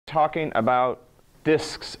talking about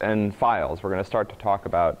disks and files. We're going to start to talk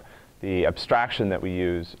about the abstraction that we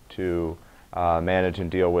use to manage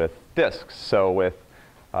and deal with disks. So with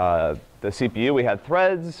the CPU, we had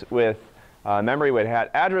threads. With memory, we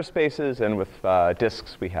had address spaces. And with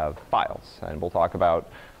disks, we have files. And we'll talk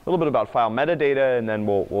about a little bit about file metadata, and then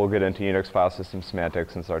we'll get into Unix file system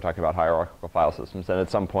semantics and start talking about hierarchical file systems. And at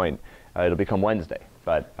some point, it'll become Wednesday.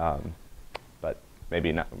 But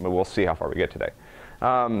maybe not. We'll see how far we get today.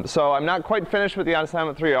 So I'm not quite finished with the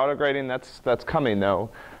assignment 3 auto grading. That's coming though.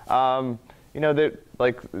 You know,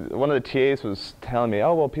 like one of the TAs was telling me,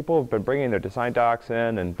 oh well, people have been bringing their design docs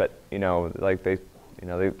in, but you know, like they're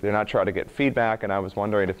not sure how to get feedback. And I was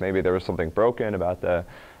wondering if maybe there was something broken about the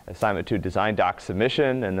assignment 2 design doc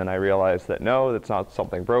submission. And then I realized that no, that's not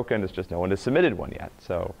something broken. It's just no one has submitted one yet.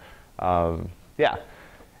 So yeah,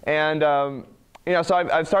 and you know, so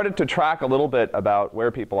I've started to track a little bit about where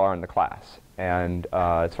people are in the class. And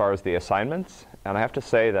as far as the assignments, and I have to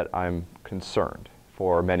say that I'm concerned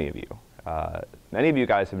for many of you. Many of you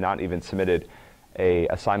guys have not even submitted a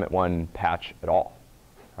assignment 1 patch at all,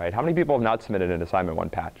 right? How many people have not submitted an assignment 1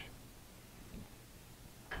 patch?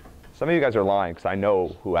 Some of you guys are lying, because I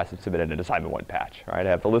know who hasn't submitted an assignment 1 patch, right? I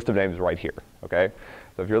have the list of names right here, okay?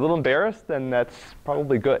 So if you're a little embarrassed, then that's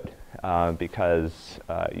probably good, because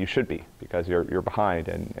you should be, because you're behind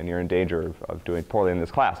and you're in danger of doing poorly in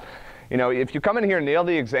this class. You know, if you come in here and nail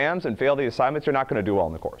the exams and fail the assignments, you're not going to do well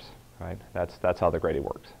in the course, right? That's how the grading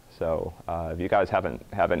works. So if you guys haven't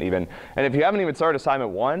even, and if you haven't even started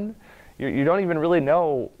assignment 1, you don't even really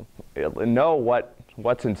know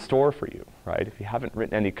what's in store for you, right? If you haven't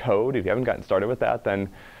written any code, if you haven't gotten started with that, then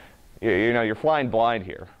you know, you're flying blind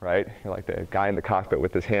here, right? You're like the guy in the cockpit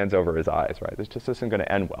with his hands over his eyes, right? This just isn't going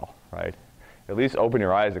to end well, right? At least open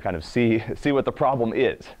your eyes to kind of see what the problem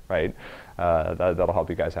is, right? That'll help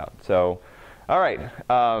you guys out. So, all right,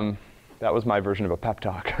 that was my version of a pep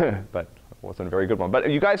talk, but it wasn't a very good one. But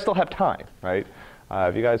you guys still have time, right?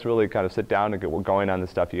 If you guys really kind of sit down and get going on this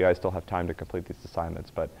stuff, you guys still have time to complete these assignments.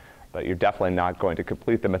 But you're definitely not going to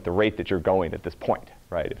complete them at the rate that you're going at this point,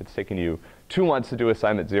 right? If it's taking you 2 months to do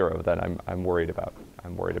assignment 0, then I'm worried about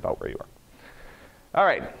where you are. All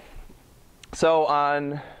right. So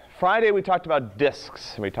on Friday, we talked about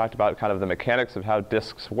disks. We talked about kind of the mechanics of how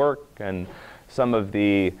disks work and some of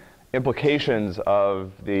the implications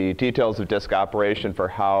of the details of disk operation for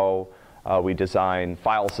how we design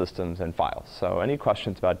file systems and files. So any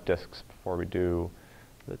questions about disks before we do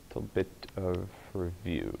a little bit of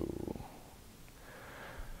review?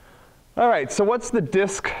 All right, so what's the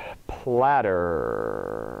disk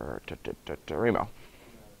platter? Remo.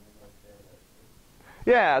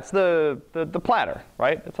 Yeah, it's the platter,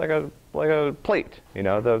 right? It's like a plate, you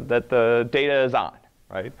know, that the data is on,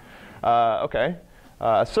 right? Okay,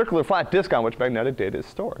 a circular flat disk on which magnetic data is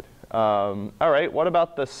stored. All right, what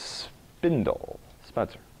about the spindle,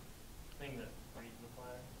 Spencer? Thing that reads the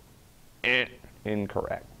platter.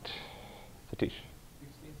 Incorrect. Satish.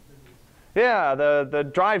 Yeah, the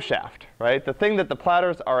drive shaft, right? The thing that the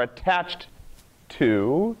platters are attached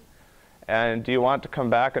to. And do you want to come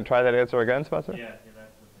back and try that answer again, Spencer? Yeah.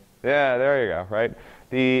 Yeah, there you go, right?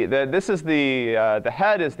 This is the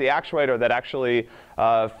head is the actuator that actually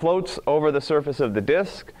floats over the surface of the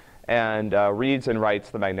disk and reads and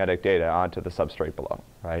writes the magnetic data onto the substrate below,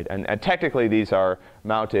 right? And technically these are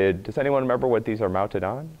mounted. Does anyone remember what these are mounted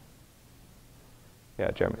on?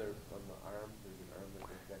 Yeah, Jeremy.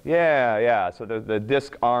 Yeah. So the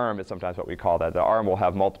disk arm is sometimes what we call that. The arm will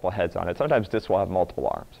have multiple heads on it. Sometimes disks will have multiple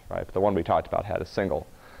arms, right? But the one we talked about had a single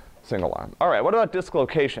arm. All right, what about disk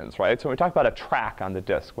locations, right? So when we talk about a track on the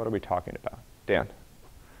disk, what are we talking about? Dan?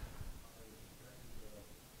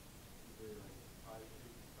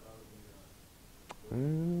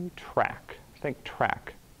 Track. Think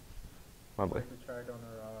track. Lovely.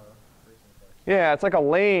 Yeah, it's like a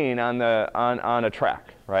lane on a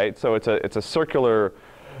track, right? So it's a circular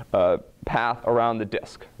path around the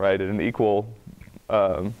disk, right? At an equal.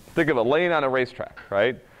 Think of a lane on a racetrack,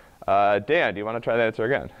 right? Dan, do you want to try that answer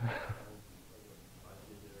again?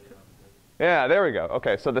 Yeah, there we go.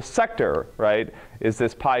 Okay, so the sector, right, is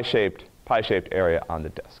this pie-shaped area on the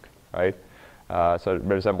disk, right? So it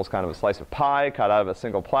resembles kind of a slice of pie cut out of a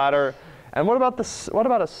single platter. And what about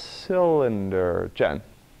a cylinder, Jen?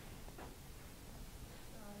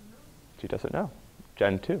 She doesn't know.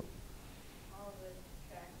 Jen 2.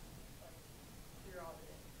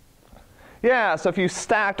 Yeah, so if you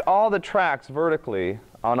stacked all the tracks vertically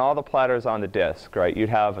on all the platters on the disk, right, you'd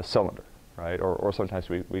have a cylinder, right? Or sometimes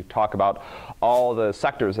we talk about all the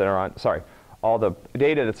sectors that are on, all the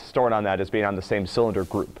data that's stored on that as being on the same cylinder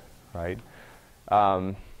group, right?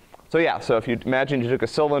 So yeah, so if you imagine you took a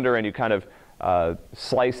cylinder and you kind of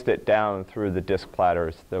sliced it down through the disk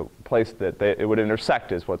platters, the place that it would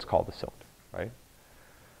intersect is what's called the cylinder, right?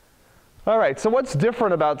 All right, so what's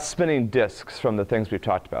different about spinning disks from the things we've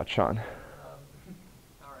talked about, Sean?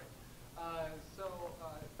 All right. So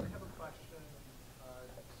I have a question.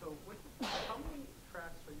 How many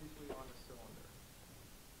tracks are usually on a cylinder?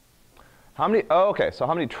 How many? Oh, okay. So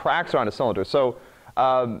how many tracks are on a cylinder? So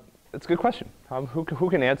that's a good question. Who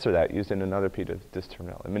can answer that using another piece of disk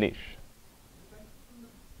terminology? Manish.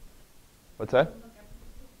 What's that?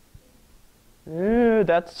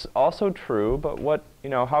 That's also true, but what,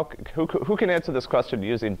 who can answer this question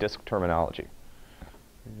using disk terminology?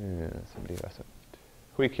 Somebody asked it.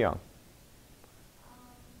 Hui Kiang.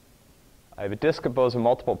 I have a disk composed of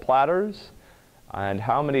multiple platters, and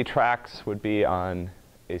how many tracks would be on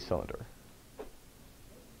a cylinder?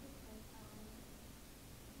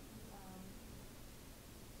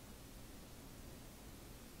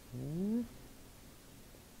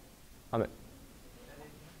 Amit.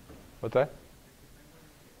 What's that?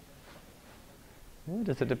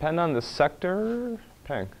 Does it depend on the sector?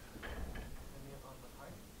 Peng.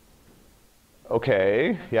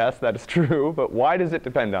 Okay, yes, that is true, but why does it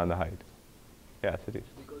depend on the height? Yes, it is.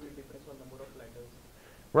 Because it depends on the number of platters.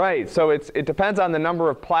 Right, so it depends on the number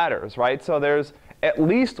of platters, right? So there's at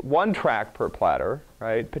least one track per platter,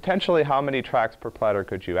 right? Potentially, how many tracks per platter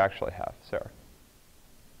could you actually have, Sarah?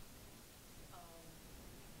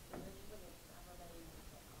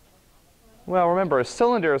 Well, remember, a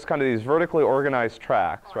cylinder is kind of these vertically organized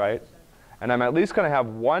tracks, right? And I'm at least going to have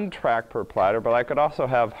one track per platter, but I could also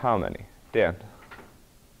have how many? Dan?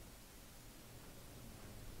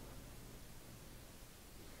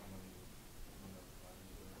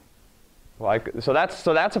 Well, so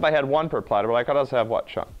that's if I had one per platter, but I could also have what,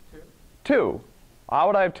 Sean? Two. How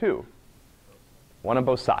would I have two? One on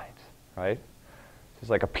both sides, right? It's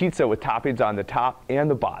like a pizza with toppings on the top and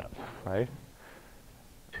the bottom, right?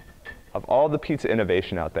 Of all the pizza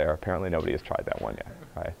innovation out there, apparently nobody has tried that one yet,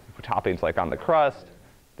 right? Toppings like on the crust.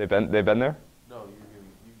 They've been there? No,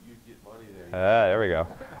 you get money there. There we go.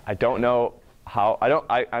 I don't know how.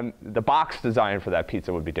 The box design for that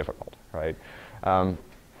pizza would be difficult, right?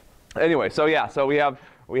 Anyway, so yeah, so we have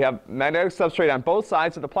magnetic substrate on both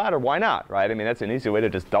sides of the platter. Why not, right? I mean, that's an easy way to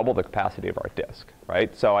just double the capacity of our disk,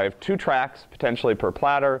 right? So I have two tracks potentially per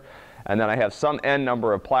platter. And then I have some n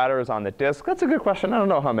number of platters on the disk. That's a good question. I don't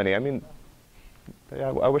know how many. I mean,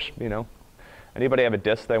 I wish, anybody have a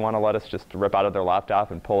disk they want to let us just rip out of their laptop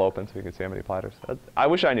and pull open so we can see how many platters? I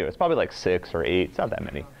wish I knew. It's probably like 6 or 8. It's not that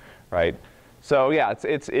many, right? So yeah,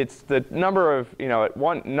 it's the number of,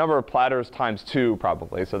 one number of platters times 2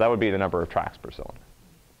 probably. So that would be the number of tracks per cylinder.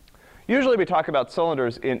 Usually we talk about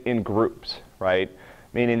cylinders in groups, right?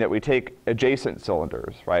 Meaning that we take adjacent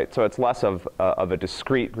cylinders, right? So it's less of a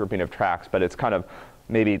discrete grouping of tracks, but it's kind of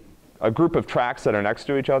maybe a group of tracks that are next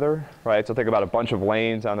to each other, right? So think about a bunch of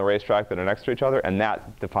lanes on the racetrack that are next to each other, and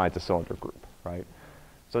that defines a cylinder group, right?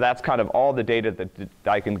 So that's kind of all the data that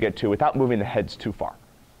I can get to without moving the heads too far,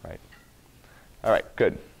 right? All right,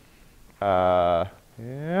 good.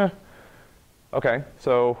 Yeah. Okay,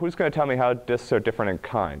 so who's going to tell me how disks are different in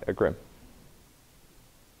kind? Grim.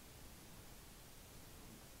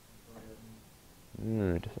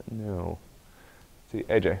 Doesn't know. Let's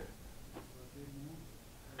see, AJ.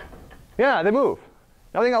 Yeah, they move.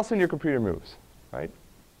 Nothing else in your computer moves, right?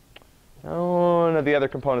 None of the other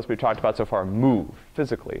components we've talked about so far move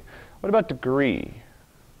physically. What about degree?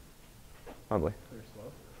 Humbly. They're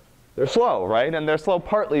slow. They're slow, right? And they're slow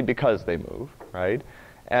partly because they move, right?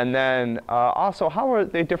 And then also, how are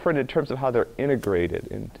they different in terms of how they're integrated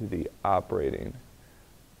into the operating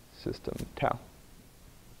system? Tau.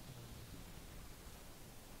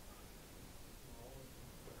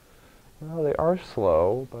 Well, they are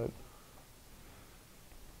slow, but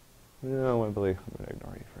no, I'm going to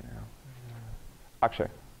ignore you for now. Akshay.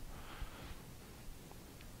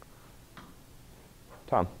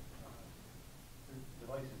 Tom.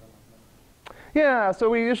 Yeah, so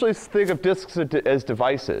we usually think of disks as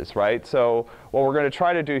devices, right? So what we're going to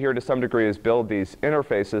try to do here to some degree is build these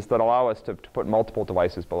interfaces that allow us to put multiple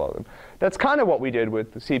devices below them. That's kind of what we did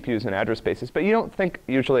with the CPUs and address spaces, but you don't think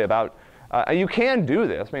usually about, you can do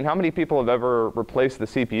this. I mean, how many people have ever replaced the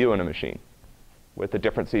CPU in a machine with a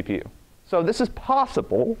different CPU? So this is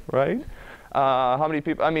possible, right? How many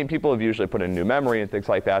people, I mean, people have usually put in new memory and things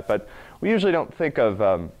like that, but we usually don't think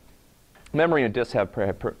of, memory and disk have,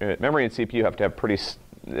 memory and CPU have to have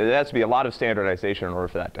there has to be a lot of standardization in order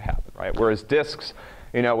for that to happen, right? Whereas disks,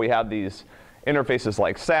 we have these interfaces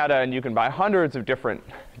like SATA, and you can buy hundreds of different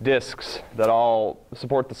disks that all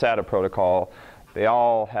support the SATA protocol They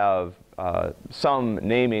all have some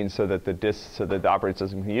naming so that the operating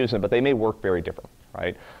system can use them, but they may work very differently,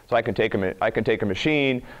 right? So I can take a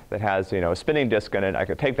machine that has a spinning disk in it. I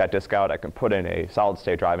can take that disk out. I can put in a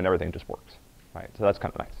solid-state drive, and everything just works, right? So that's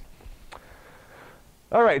kind of nice.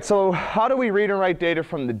 All right. So how do we read and write data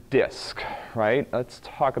from the disk, right? Let's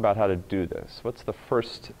talk about how to do this. What's the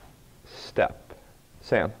first step,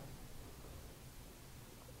 Sam?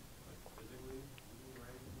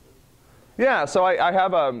 Yeah, so I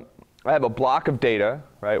have a block of data,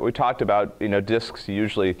 right? We talked about, disks, you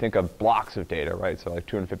usually think of blocks of data, right? So like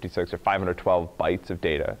 256 or 512 bytes of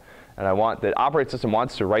data. And the operating system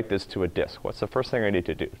wants to write this to a disk. What's the first thing I need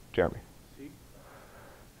to do, Jeremy?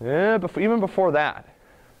 Yeah, even before that.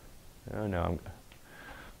 Oh, no.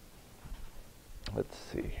 Let's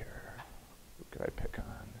see here. What could I pick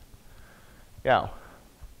on? Yeah.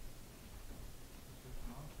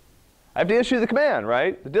 I have to issue the command,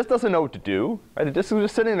 right? The disk doesn't know what to do, right? The disk is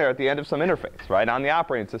just sitting there at the end of some interface, right, on the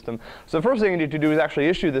operating system. So the first thing you need to do is actually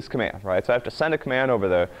issue this command, right? So I have to send a command over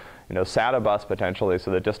the, SATA bus potentially,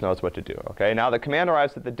 so the disk knows what to do. Okay. Now the command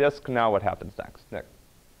arrives at the disk. Now what happens next? Nick?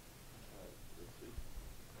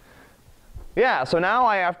 Yeah. So now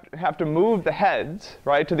I have to move the heads,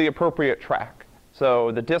 right, to the appropriate track.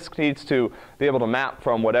 So the disk needs to be able to map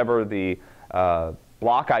from whatever the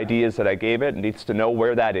block ID is that I gave it. It needs to know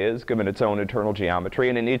where that is, given its own internal geometry,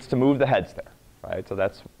 and it needs to move the heads there, right? So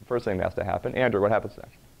that's the first thing that has to happen. Andrew, what happens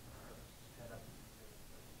next?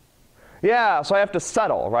 Yeah, so I have to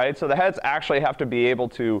settle, right? So the heads actually have to be able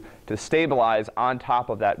to stabilize on top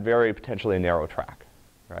of that very potentially narrow track,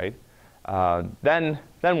 right? Then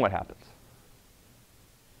what happens?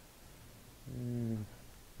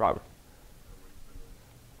 Robert.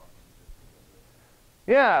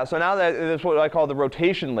 Yeah, so now that's what I call the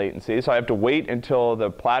rotation latency. So I have to wait until the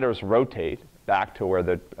platters rotate back to where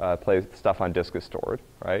the stuff on disk is stored,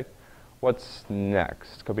 right? What's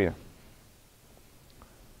next? Kobina.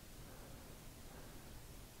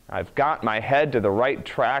 I've got my head to the right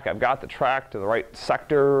track. I've got the track to the right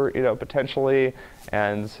sector, potentially.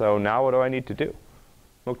 And so now what do I need to do?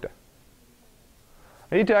 Mukta.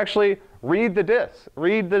 I need to actually read the disk,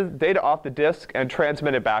 read the data off the disk, and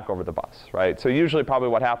transmit it back over the bus, right? So usually probably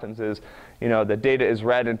what happens is, the data is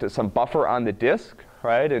read into some buffer on the disk,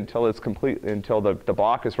 right, until it's complete, until the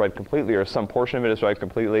block is read completely or some portion of it is read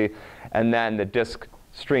completely, and then the disk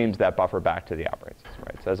streams that buffer back to the operating system,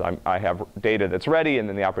 right? It says I have data that's ready, and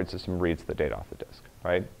then the operating system reads the data off the disk,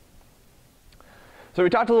 right? So we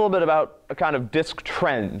talked a little bit about a kind of disk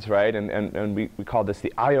trends, right? And we call this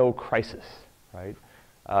the I/O crisis, right?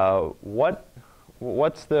 What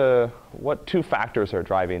two factors are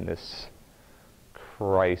driving this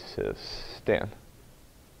crisis? Dan?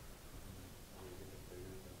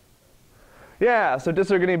 Yeah, so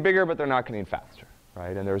disks are getting bigger, but they're not getting faster,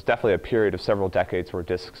 right? And there was definitely a period of several decades where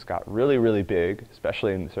disks got really, really big,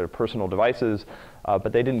 especially in sort of personal devices,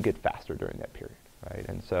 but they didn't get faster during that period, right?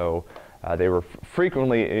 And so they were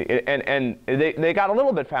frequently, and they got a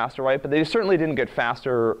little bit faster, right? But they certainly didn't get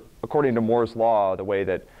faster according to Moore's law, the way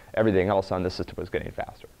that everything else on the system was getting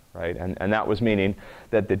faster, right? And that was meaning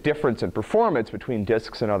that the difference in performance between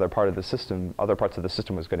disks and other parts of the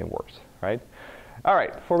system was getting worse, right? All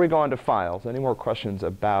right, before we go on to files, any more questions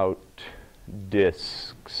about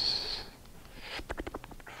disks?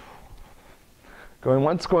 Going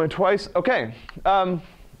once, going twice. OK.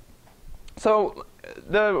 So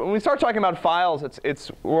when we start talking about files, it's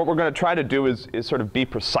what we're going to try to do is sort of be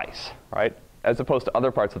precise, right? As opposed to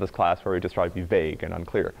other parts of this class where we just try to be vague and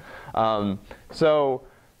unclear. So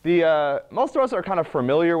most of us are kind of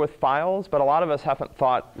familiar with files, but a lot of us haven't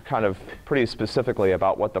thought kind of pretty specifically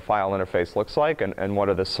about what the file interface looks like and what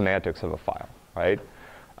are the semantics of a file, right?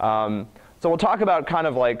 So we'll talk about kind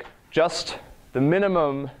of like just the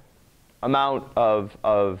minimum amount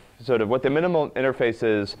of sort of what the minimum interface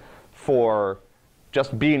is for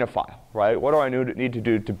just being a file, right? What do I need to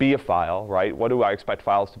do to be a file, right? What do I expect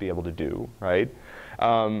files to be able to do, right?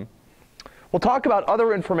 We'll talk about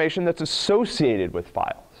other information that's associated with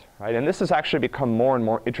files, right? And this has actually become more and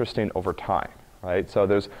more interesting over time, right? So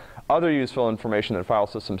there's other useful information that file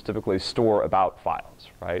systems typically store about files,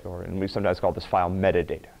 right? And we sometimes call this file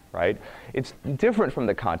metadata, right? It's different from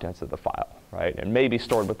the contents of the file, right? It may be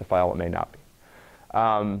stored with the file, it may not be.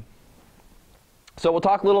 So we'll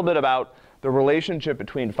talk a little bit about the relationship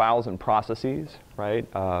between files and processes, right?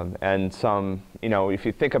 And some, if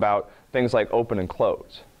you think about things like open and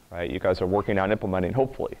close, right? You guys are working on implementing,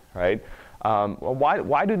 hopefully, right? Well,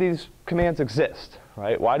 why do these commands exist,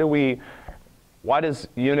 right? Why does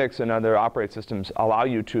Unix and other operating systems allow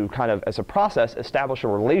you to kind of, as a process, establish a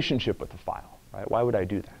relationship with the file, right? Why would I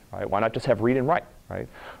do that? right? Why not just have read and write, right?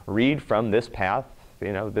 Read from this path,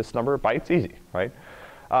 this number of bytes, easy, right?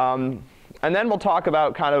 And then we'll talk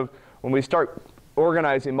about kind of when we start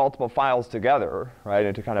organizing multiple files together, right,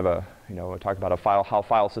 into kind of a, we'll talk about how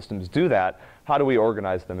file systems do that. How do we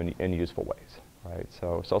organize them in useful ways, right?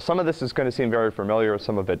 So some of this is going to seem very familiar.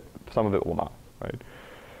 Some of it will not, right?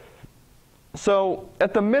 So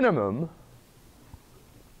at the minimum,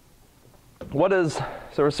 so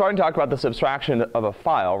we're starting to talk about this abstraction of a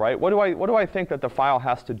file, right? What do I think that the file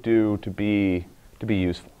has to do to be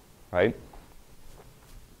useful, right?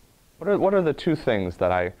 What are the two things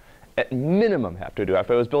that I, at minimum, have to do if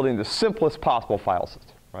I was building the simplest possible file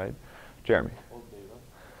system, right? Jeremy? Hold data.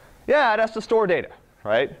 Yeah, it has to store data,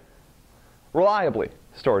 right? Reliably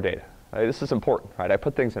store data. Right? This is important, right? I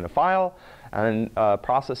put things in a file, and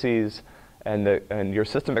processes and your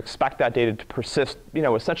system expect that data to persist,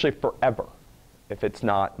 essentially forever if it's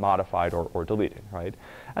not modified or deleted, right?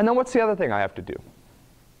 And then what's the other thing I have to do?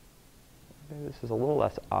 Maybe this is a little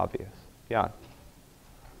less obvious. Yeah.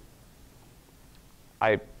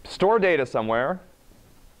 I store data somewhere,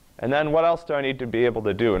 and then what else do I need to be able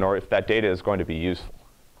to do in order if that data is going to be useful?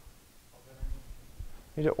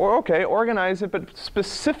 Or okay, organize it, but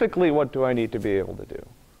specifically what do I need to be able to do?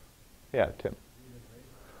 Yeah, Tim.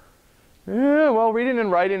 Yeah, well, reading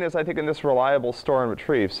and writing is, I think, in this reliable store and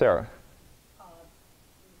retrieve. Sarah? You've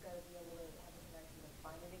got to be able to have a connection to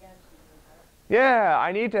find it again. Yeah,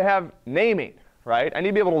 I need to have naming, right? I need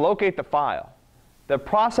to be able to locate the file. The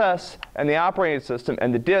process and the operating system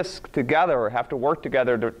and the disk together have to work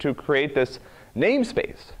together to create this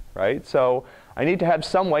namespace, right? So I need to have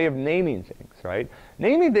some way of naming things, right?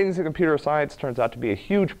 Naming things in computer science turns out to be a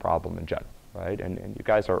huge problem in general, right? And you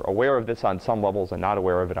guys are aware of this on some levels and not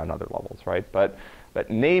aware of it on other levels, right? But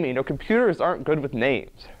naming, computers aren't good with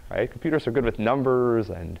names, right? Computers are good with numbers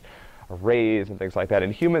and arrays and things like that.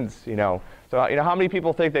 And humans, so how many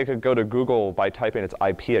people think they could go to Google by typing its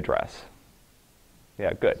IP address?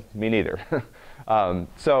 Yeah, good. Me neither.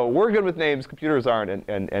 So we're good with names. Computers aren't,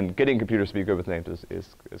 and getting computers to be good with names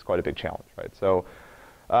is quite a big challenge, right? So,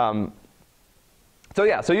 so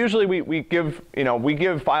usually we give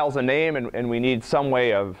files a name, and we need some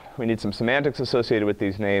semantics associated with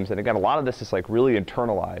these names. And again, a lot of this is like really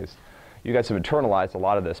internalized. You guys have internalized a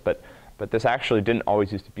lot of this, but this actually didn't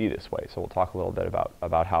always used to be this way. So we'll talk a little bit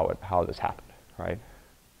about how this happened, right?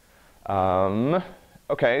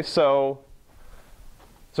 Okay, so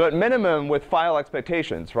at minimum with file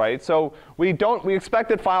expectations, right? So we expect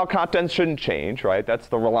that file contents shouldn't change, right? That's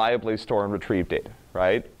the reliably store and retrieve data,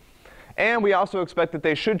 right? And we also expect that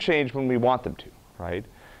they should change when we want them to, right?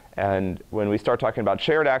 And when we start talking about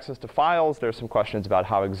shared access to files, there's some questions about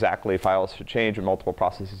how exactly files should change when multiple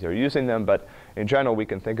processes are using them. But in general, we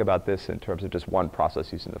can think about this in terms of just one process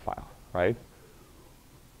using the file, right?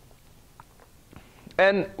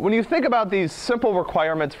 And when you think about these simple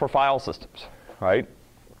requirements for file systems, right?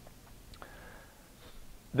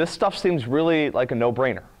 This stuff seems really like a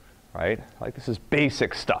no-brainer, right? Like this is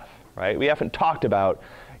basic stuff, right? We haven't talked about,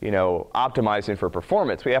 optimizing for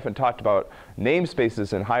performance. We haven't talked about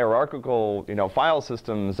namespaces and hierarchical, file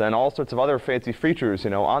systems and all sorts of other fancy features,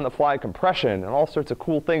 on-the-fly compression and all sorts of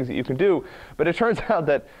cool things that you can do. But it turns out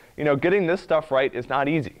that, getting this stuff right is not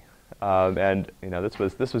easy.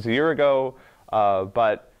 This was a year ago,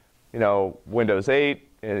 but, Windows 8.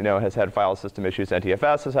 Has had file system issues.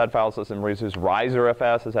 NTFS has had file system issues.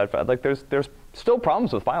 RiserFS has had there's still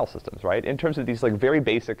problems with file systems, right? In terms of these very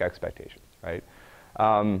basic expectations, right?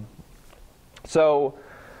 Part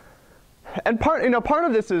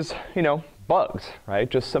of this is bugs, right?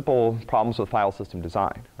 Just simple problems with file system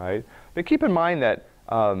design, right? But keep in mind that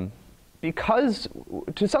because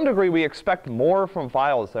to some degree we expect more from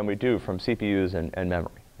files than we do from CPUs and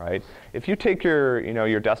memory. Right? If you take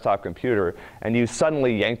your desktop computer and you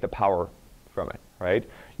suddenly yank the power from it, right?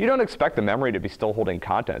 You don't expect the memory to be still holding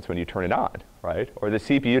contents when you turn it on, right? Or the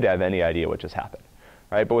CPU to have any idea what just happened,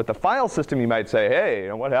 right? But with the file system, you might say,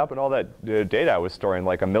 hey, what happened to all that data I was storing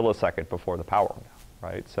like a millisecond before the power went out,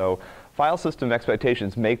 right? So file system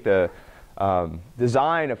expectations make the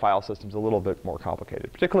design of file systems a little bit more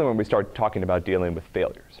complicated, particularly when we start talking about dealing with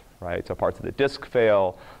failures, right? So parts of the disk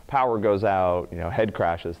fail, power goes out, head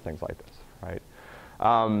crashes, things like this, right?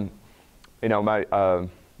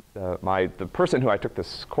 The person who I took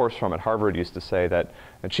this course from at Harvard used to say that,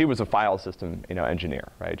 and she was a file system,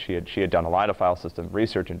 engineer, right? She had done a lot of file system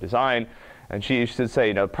research and design, and she used to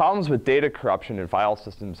say, problems with data corruption in file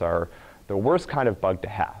systems are the worst kind of bug to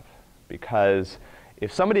have, because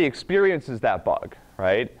if somebody experiences that bug,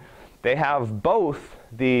 right, they have both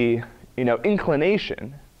the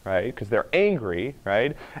inclination right? Because they're angry,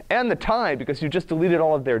 right? And the time, because you just deleted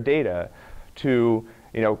all of their data to,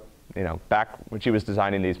 back when she was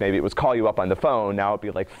designing these, maybe it was call you up on the phone. Now it'd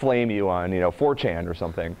be like flame you on, 4chan or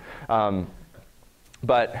something.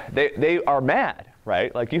 But they are mad,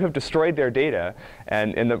 right? Like, you have destroyed their data,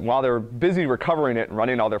 and while they're busy recovering it and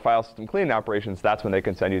running all their file system cleaning operations, that's when they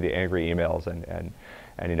can send you the angry emails and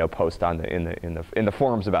post on in the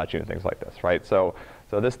forums about you and things like this, right? So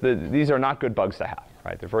these are not good bugs to have,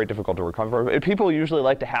 right? They're very difficult to recover. And people usually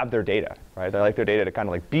like to have their data, right? They like their data to kind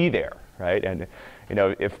of like be there, right? And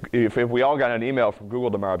if we all got an email from Google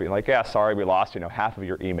tomorrow being like, yeah, sorry, we lost half of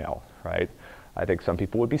your email, right? I think some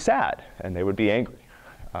people would be sad and they would be angry.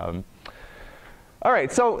 All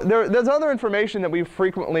right, so there's other information that we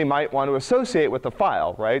frequently might want to associate with the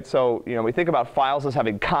file, right? So we think about files as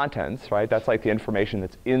having contents, right? That's like the information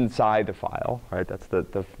that's inside the file, right? That's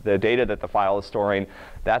the data that the file is storing.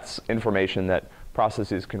 That's information that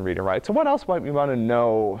processes can read and write. So what else might we want to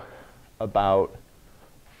know about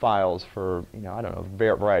files for, I don't know,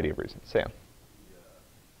 a variety of reasons? Sam?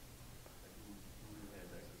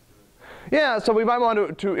 Yeah, so we might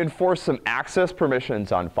want to enforce some access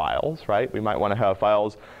permissions on files, right? We might want to have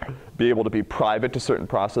files be able to be private to certain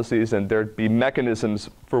processes, and there'd be mechanisms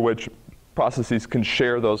for which processes can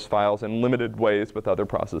share those files in limited ways with other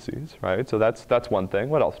processes, right? So that's one thing.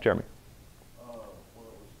 What else, Jeremy? When it was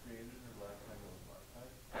created or last time it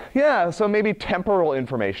was archived? Yeah, so maybe temporal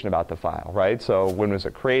information about the file, right? So when was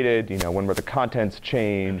it created? When were the contents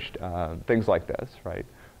changed? Things like this, right?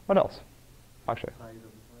 What else? Actually.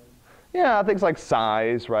 Yeah, things like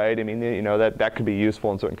size, right? I mean, that could be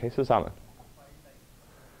useful in certain cases. Ahmed?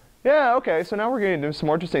 Yeah, OK. So now we're getting into some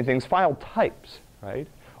more interesting things. File types, right?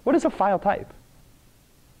 What is a file type?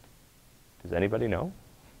 Does anybody know?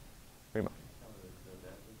 Rima?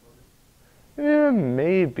 Yeah,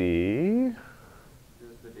 maybe.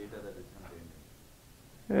 Just the data that is contained.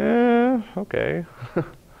 Yeah, OK.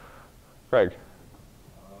 Greg?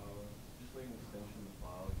 Just like an extension of the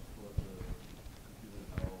file, just to let the computer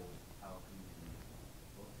know how it can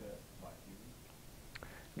look at by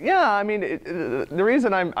using. Yeah, I mean, the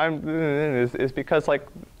reason I'm is because, like,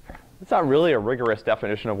 it's not really a rigorous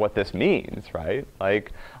definition of what this means, right?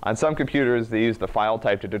 Like, on some computers, they use the file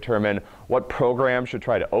type to determine what program should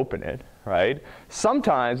try to open it, right?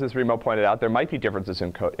 Sometimes, as Remo pointed out, there might be differences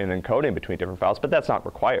in encoding between different files, but that's not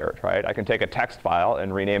required, right? I can take a text file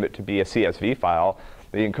and rename it to be a CSV file.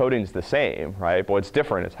 The encoding's the same, right? But what's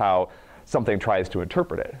different is how something tries to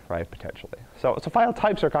interpret it, right, potentially. So file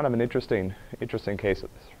types are kind of an interesting case of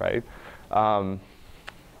this, right?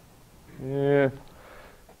 Yeah.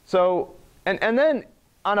 So, and then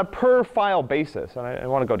on a per file basis, and I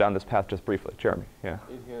want to go down this path just briefly. Jeremy, yeah.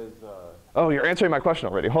 It has. Oh, you're answering my question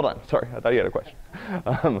already. Hold on. Sorry, I thought you had a question.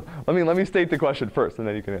 Let me state the question first, and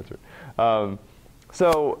then you can answer it.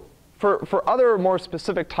 So for other more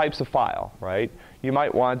specific types of file, right, you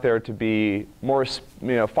might want there to be more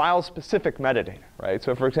file-specific metadata, right?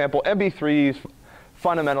 So for example, MP3s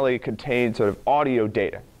fundamentally contain sort of audio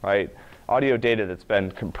data, right? Audio data that's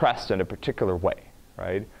been compressed in a particular way,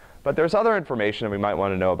 right? But there's other information that we might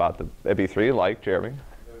want to know about the MP3, like Jeremy.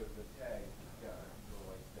 The tag, yeah,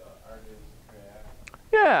 like the artist, track.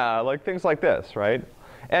 Yeah, like things like this, right?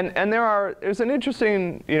 And there's an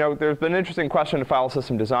interesting, there's been an interesting question in file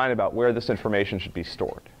system design about where this information should be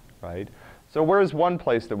stored, right? So where's one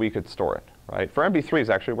place that we could store it, right? For MP3s,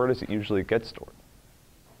 actually, where does it usually get stored?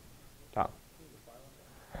 Tom?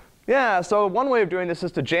 Yeah, so one way of doing this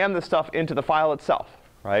is to jam this stuff into the file itself,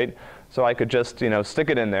 right? So I could just, stick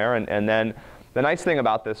it in there, and then the nice thing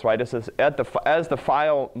about this, right, is as the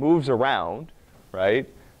file moves around, right,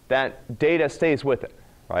 that data stays with it,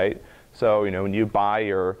 right? So, when you buy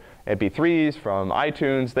your MP3s from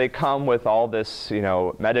iTunes, they come with all this,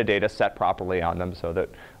 metadata set properly on them so that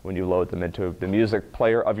when you load them into the music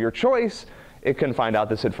player of your choice, it can find out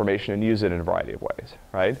this information and use it in a variety of ways,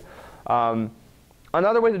 right?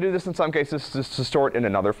 Another way to do this in some cases is to store it in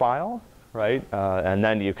another file, right? And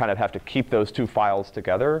then you kind of have to keep those two files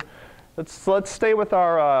together. Let's stay with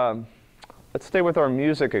our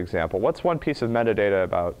music example. What's one piece of metadata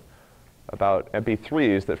about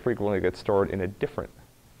MP3s that frequently gets stored in a different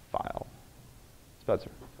file? Spencer?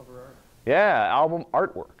 Cover art. Yeah, album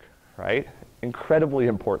artwork, right? Incredibly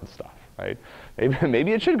important stuff, right?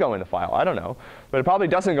 Maybe it should go in the file, I don't know. But it probably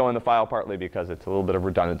doesn't go in the file partly because it's a little bit of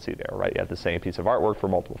redundancy there, right? You have the same piece of artwork for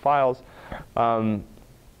multiple files. And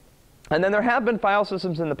then there have been file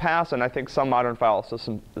systems in the past, and I think some modern file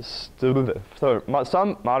systems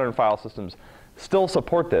still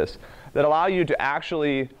support this, that allow you to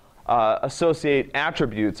actually associate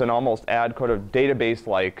attributes and almost add kind of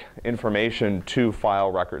database-like information to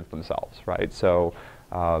file records themselves, right? So,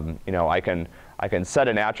 you know, I can set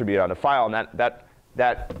an attribute on a file, and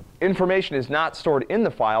that information is not stored in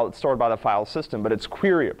the file. It's stored by the file system, but it's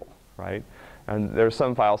queryable, right? And there's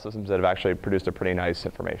some file systems that have actually produced a pretty nice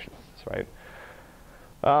information, right?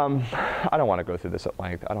 I don't want to go through this at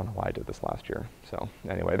length. I don't know why I did this last year. So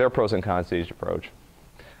anyway, there are pros and cons to each approach.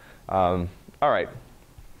 All right.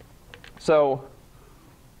 So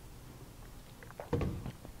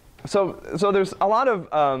there's a lot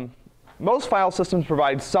of, most file systems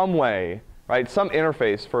provide some way, right, some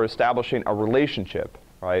interface for establishing a relationship,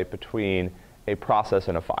 right, between a process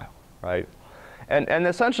and a file, right? And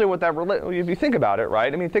essentially what that, if you think about it,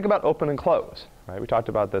 right, I mean, think about open and close, right? We talked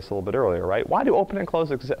about this a little bit earlier, right? Why do open and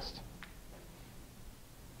close exist?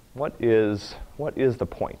 What is the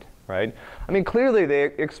point, right? I mean, clearly they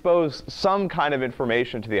expose some kind of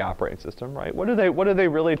information to the operating system, right? What do they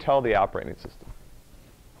really tell the operating system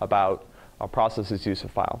about a process's use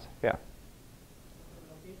of files? Yeah.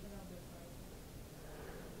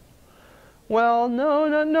 Well,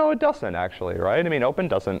 no, it doesn't actually, right? I mean, open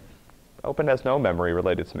has no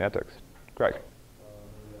memory-related semantics. Greg?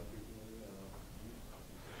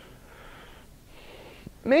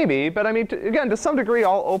 Maybe, but I mean, again, to some degree,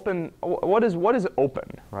 all open. What is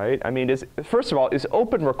open, right? I mean, first of all, is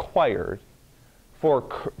open required for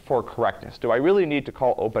correctness? Do I really need to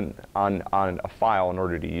call open on a file in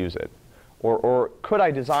order to use it, or could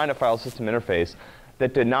I design a file system interface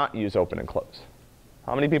that did not use open and close?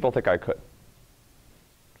 How many people think I could?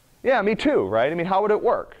 Yeah, me too, right? I mean, how would it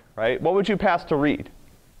work, right? What would you pass to read?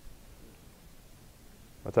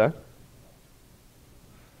 What's that?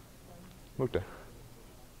 Mukta.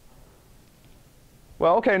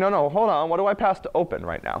 Well, okay, no, hold on. What do I pass to open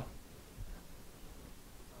right now?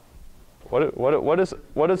 What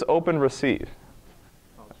does open receive?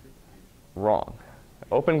 Wrong.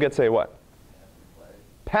 Open gets a what?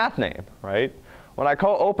 Path name, right? When I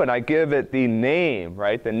call open, I give it the name,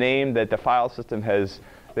 right? The name that the file system has,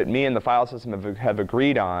 that me and the file system have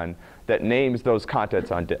agreed on, that names those contents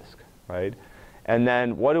on disk, right? And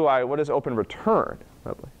then what does open return?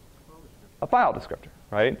 A file descriptor,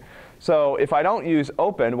 right? So if I don't use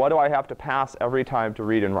open, what do I have to pass every time to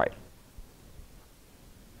read and write?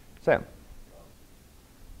 Sam?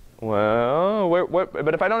 Well,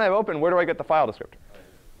 but if I don't have open, where do I get the file descriptor?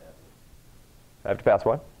 I have to pass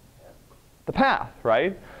what? The path,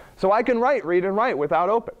 right? So I can read and write without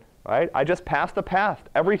open, right? I just pass the path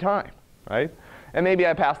every time, right? And maybe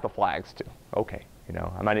I pass the flags too. Okay, you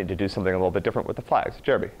know, I might need to do something a little bit different with the flags.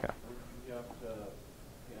 Jeremy, yeah. You have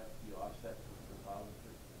the offset to the file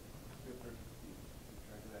descriptor to keep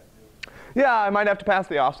track of that too? Yeah, I might have to pass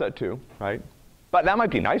the offset too, right? But that might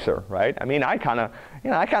be nicer, right? I mean, I kind of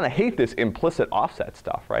hate this implicit offset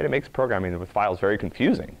stuff, right? It makes programming with files very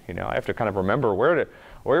confusing. You know, I have to kind of remember where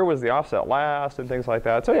was the offset last and things like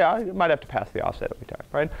that. So yeah, I might have to pass the offset every time,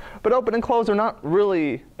 right? But open and close are not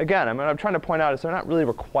really, again, I mean, I'm trying to point out is they're not really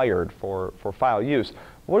required for file use.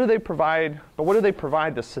 What do they provide? But what do they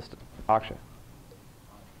provide the system? Akshay.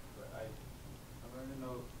 I want to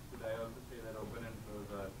know, did I also say that open and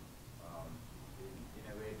close are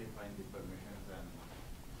in a way define the permissions and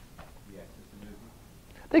the accessibility?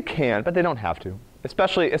 They can, but they don't have to.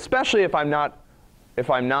 Especially if I'm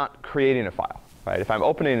not creating a file, right? If I'm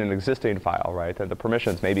opening an existing file, right, then the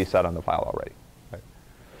permissions may be set on the file already. Right?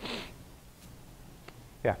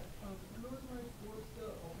 Yeah.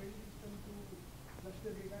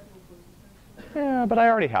 Yeah, but I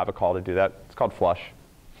already have a call to do that. It's called flush.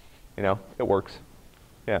 You know, it works.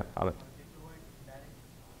 Yeah.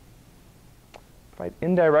 Right,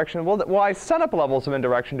 indirection. Well, I set up levels of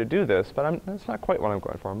indirection to do this, but that's not quite what I'm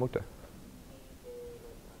going for. I'm Mukta.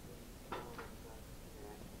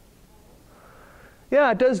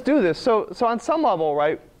 Yeah, it does do this. So on some level,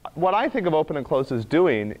 right, what I think of open and close as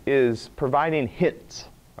doing is providing hints,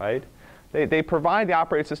 right? They provide the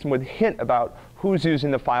operating system with a hint about who's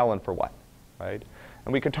using the file and for what, right?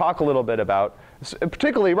 And we could talk a little bit about,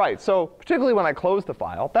 particularly when I close the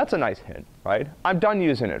file, that's a nice hint, right? I'm done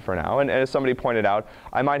using it for now, and as somebody pointed out,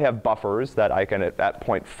 I might have buffers that I can at that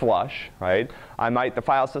point flush, right? The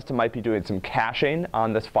file system might be doing some caching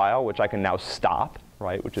on this file, which I can now stop,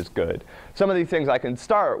 right, which is good. Some of these things I can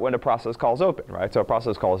start when a process calls open, right? So a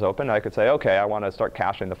process calls open, I could say, okay, I want to start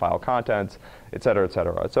caching the file contents, et cetera, et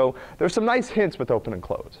cetera. So there's some nice hints with open and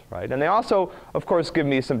close, right? And they also, of course, give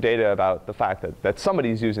me some data about the fact that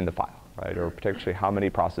somebody's using the file, right? Or particularly how many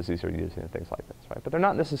processes are using and things like this, right? But they're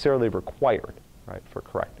not necessarily required, right, for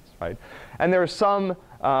correctness, right? And there are some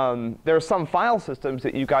file systems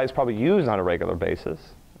that you guys probably use on a regular basis.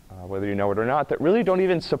 whether you know it or not, that really don't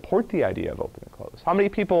even support the idea of open and close. How many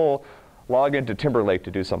people log into Timberlake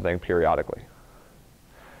to do something periodically?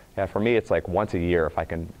 Yeah, for me, it's like once a year if I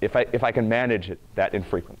can manage it that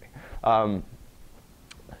infrequently.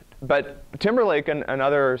 But Timberlake and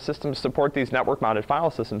other systems support these network-mounted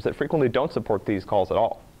file systems that frequently don't support these calls at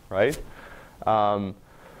all, right?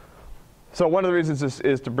 So one of the reasons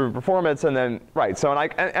is to improve performance, and then, right, so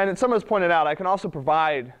and someone's pointed out, I can also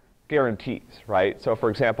provide guarantees, right? So for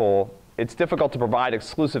example, it's difficult to provide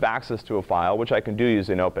exclusive access to a file, which I can do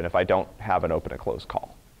using open if I don't have an open and close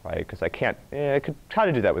call, right? Because I can't, I could try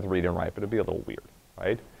to do that with read and write, but it'd be a little weird,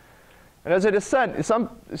 right? And as I just said,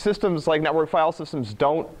 some systems like network file systems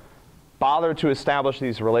don't bother to establish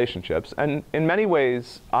these relationships. And in many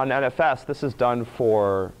ways, on NFS, this is done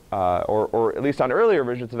for, or at least on earlier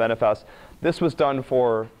versions of NFS, this was done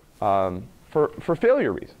for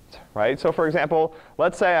failure reasons, right? So for example,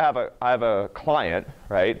 let's say I have a client,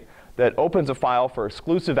 right, that opens a file for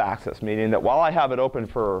exclusive access, meaning that while I have it open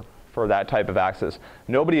for that type of access,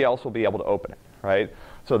 nobody else will be able to open it, right?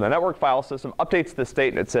 So the network file system updates the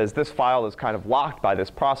state, and it says this file is kind of locked by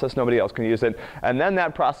this process, nobody else can use it, and then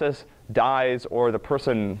that process dies, or the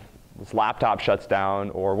person's laptop shuts down,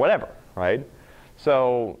 or whatever, right?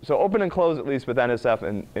 So open and close, at least with NFS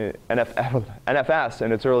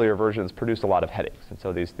in its earlier versions, produced a lot of headaches, and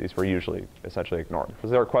so these were usually essentially ignored.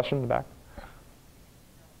 Was there a question in the back?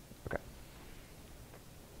 Okay.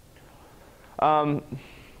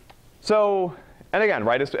 So, and again,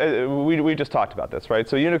 right, we just talked about this, right?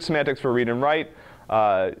 So Unix semantics for read and write,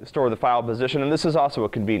 store the file position, and this is also a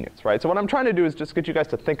convenience, right? So what I'm trying to do is just get you guys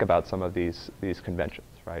to think about some of these conventions,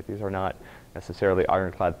 right? These are not necessarily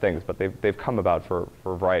ironclad things, but they've come about for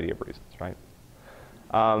a variety of reasons, right?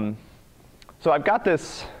 So I've got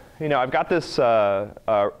this,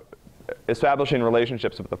 establishing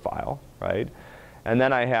relationships with the file, right? And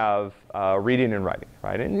then I have reading and writing,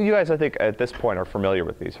 right? And you guys, I think, at this point are familiar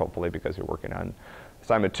with these, hopefully, because you're working on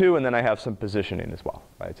assignment 2, and then I have some positioning as well,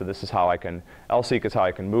 right? So this is how I can, lseek is how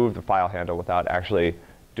I can move the file handle without actually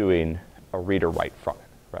doing a read or write from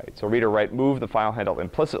it, right? So read or write move the file handle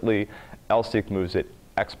implicitly, lseek moves it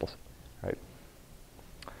explicitly, right?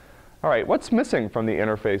 All right, what's missing from the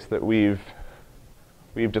interface that we've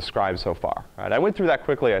described so far? Right? I went through that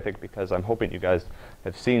quickly, I think, because I'm hoping you guys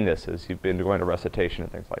have seen this as you've been going to recitation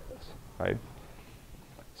and things like this, right?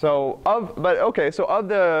 So of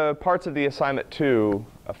the parts of the assignment 2,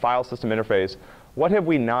 a file system interface, what have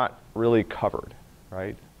we not really covered,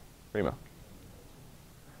 right? Rima.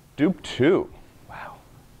 Dupe 2. Wow,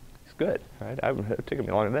 it's good, right? It's taken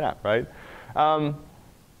me longer than that, right?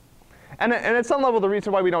 And at some level, the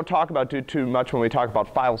reason why we don't talk about Dupe 2 much when we talk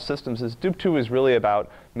about file systems is Dupe 2 is really about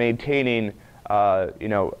maintaining,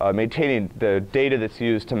 maintaining the data that's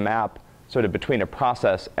used to map sort of between a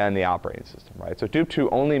process and the operating system, right? So Dupe 2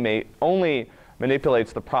 only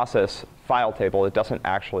manipulates the process file table. It doesn't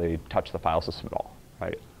actually touch the file system at all,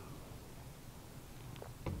 right?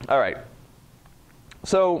 All right.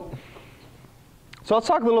 So let's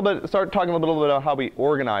talk start talking a little bit about how we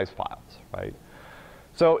organize files, right?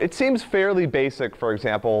 So it seems fairly basic, for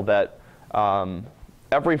example, that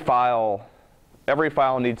every file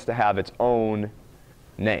needs to have its own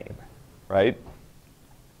name, right?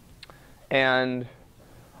 And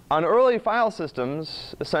on early file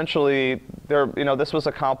systems, essentially, this was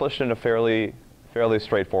accomplished in a fairly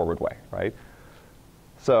straightforward way, right?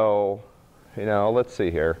 So, let's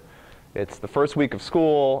see here. It's the first week of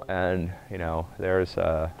school, and there's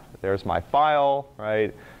my file,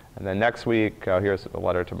 right? And then next week, here's a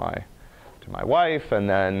letter to my wife, and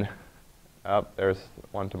then there's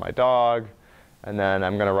one to my dog, and then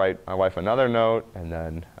I'm going to write my wife another note, and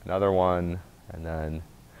then another one, and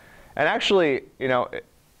actually,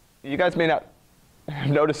 you guys may not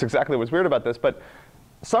notice exactly what's weird about this, but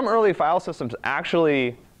some early file systems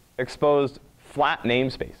actually exposed flat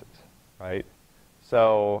namespaces, right?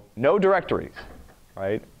 So no directories,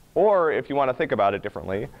 right? Or if you want to think about it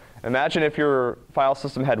differently, imagine if your file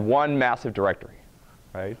system had one massive directory,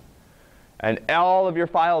 right? And all of your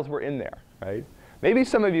files were in there, right? Maybe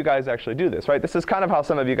some of you guys actually do this, right? This is kind of how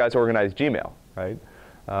some of you guys organize Gmail, right?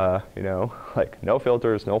 Like no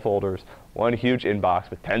filters, no folders, one huge inbox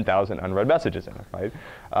with 10,000 unread messages in it, right?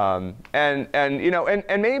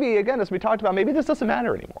 And maybe, again, as we talked about, maybe this doesn't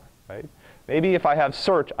matter anymore, right? Maybe if I have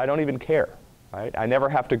search, I don't even care, right? I never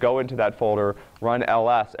have to go into that folder, run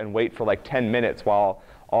ls, and wait for like 10 minutes while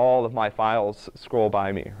all of my files scroll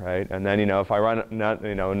by me, right? And then, if I run,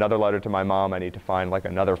 another letter to my mom, I need to find like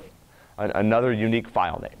another unique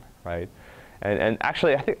file name, right? And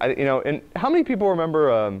actually, I think, and how many people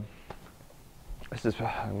remember, I'm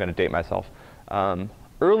going to date myself.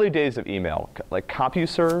 early days of email, like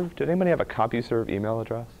CompuServe. Did anybody have a CompuServe email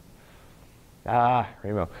address? Ah,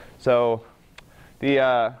 Remo. So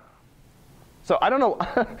so I don't know.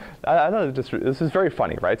 I know this is very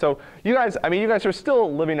funny, right? So you guys, I mean, you guys are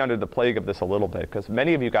still living under the plague of this a little bit, because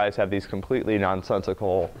many of you guys have these completely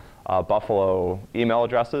nonsensical Buffalo email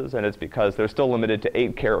addresses, and it's because they're still limited to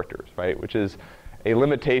 8 characters, right? Which is a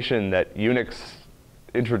limitation that Unix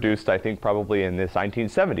introduced, I think, probably in the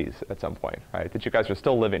 1970s at some point, right? That you guys are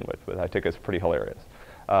still living with. I think it's pretty hilarious.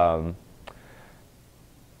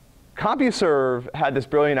 CompuServe had this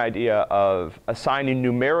brilliant idea of assigning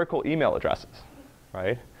numerical email addresses,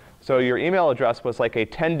 right? So your email address was like a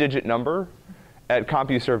 10-digit number at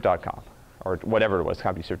CompuServe.com, or whatever it was,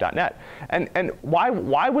 CompuServe.net. And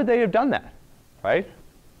why would they have done that, right?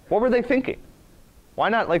 What were they thinking? Why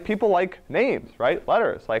not? Like, people like names, right?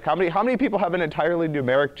 Letters. Like, how many people have an entirely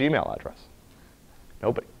numeric Gmail address?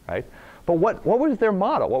 Nobody, right? But what was their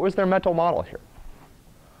model? What was their mental model here?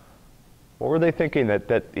 What were they thinking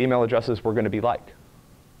that email addresses were going to be like?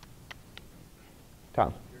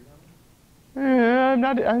 Tom? I'm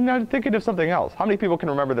not thinking of something else. How many people can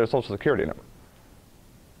remember their social security number?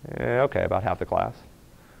 Okay, about half the class.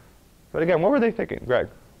 But again, what were they thinking? Greg?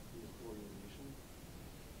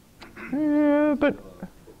 But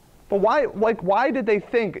why? Like, why did they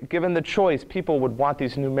think, given the choice, people would want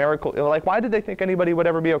these numerical? Like, why did they think anybody would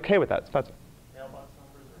ever be okay with that, Spencer? Mailbox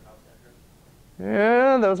numbers or house address?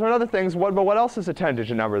 Yeah, those are other things. But what else is a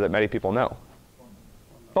 10-digit number that many people know?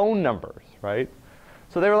 Phone numbers, right?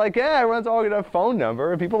 So they were like, yeah, everyone's all going to have a phone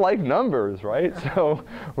number, and people like numbers, right? So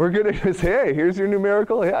we're going to say, hey, here's your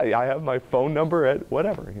numerical. Yeah, I have my phone number at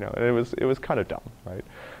whatever, you know. And it was kind of dumb, right?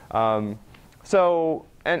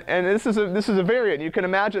 And this is a variant. You can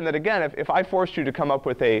imagine that, again, if I forced you to come up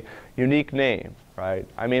with a unique name, right?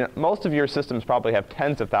 I mean, most of your systems probably have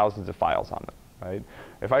tens of thousands of files on them, right?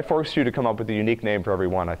 If I forced you to come up with a unique name for every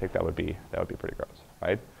one, I think that would be pretty gross,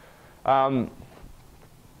 right?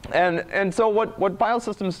 And so what file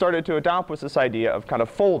systems started to adopt was this idea of kind of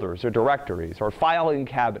folders or directories or filing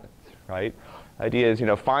cabinets, right? The idea is, you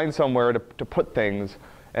know, find somewhere to put things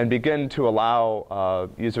and begin to allow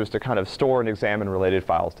users to kind of store and examine related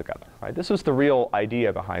files together, right? This was the real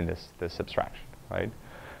idea behind this abstraction, right?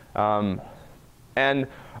 And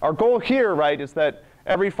our goal here, right, is that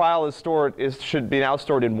every file should be now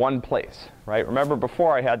stored in one place, right? Remember,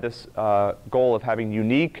 before I had this goal of having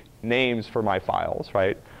unique names for my files,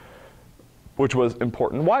 right? Which was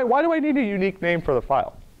important. Why do I need a unique name for the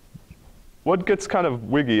file? What gets kind of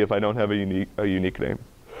wiggy if I don't have a unique name?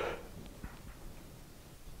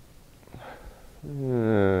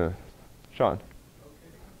 Sean?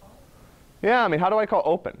 Yeah, I mean, how do I call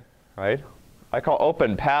open, right? I call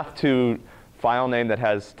open path to file name that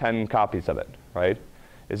has 10 copies of it, right?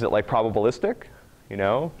 Is it like probabilistic? You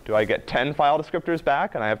know, do I get 10 file descriptors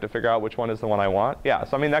back and I have to figure out which one is the one I want? Yeah,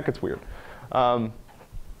 so I mean, that gets weird.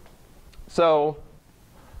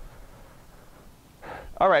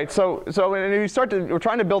 All right, so when we're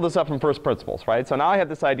trying to build this up from first principles, right? So now I have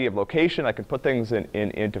this idea of location. I can put things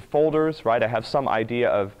into folders, right? I have some idea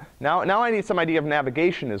of, now I need some idea of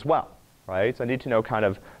navigation as well, right? So I need to know kind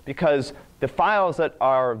of, because the files that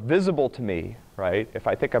are visible to me, right? If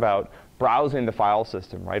I think about browsing the file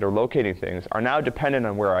system, right, or locating things, are now dependent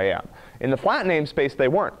on where I am. In the flat namespace, they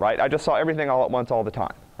weren't, right? I just saw everything all at once all the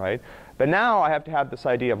time, right? But now I have to have this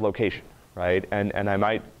idea of location, right? And I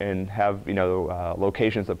might have, you know,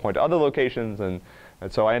 locations that point to other locations, and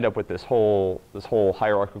so I end up with this whole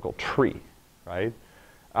hierarchical tree, right?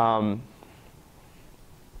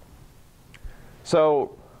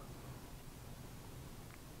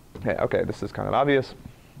 Okay, this is kind of obvious.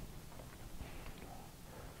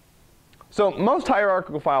 So most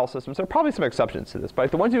hierarchical file systems, there are probably some exceptions to this, but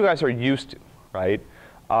the ones you guys are used to, right,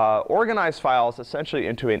 organize files essentially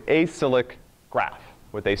into an acyclic graph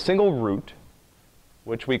with a single root,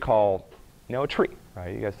 which we call, you know, a tree,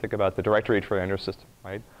 right? You guys think about the directory tree on your system,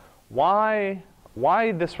 right? Why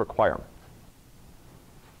this requirement?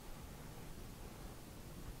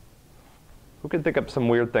 Who can think of some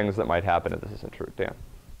weird things that might happen if this isn't true? Dan?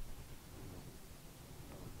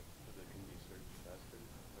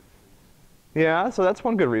 Yeah, so that's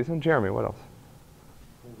one good reason. Jeremy, what else?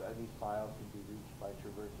 Any file can be reached by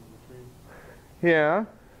traversing the tree. Yeah.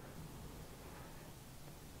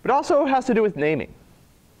 But also it has to do with naming.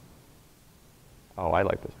 Oh, I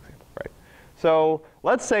like this example, right? So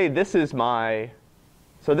let's say this is my,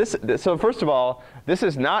 so first of all, this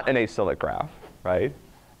is not an acyclic graph, right?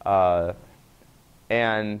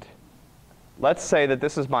 And let's say that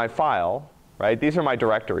this is my file, right? These are my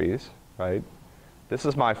directories, right? This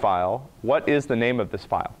is my file. What is the name of this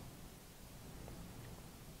file?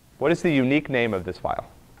 What is the unique name of this file?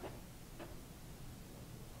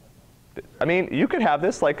 I mean, you could have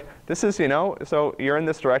this, like, this is, you know, so you're in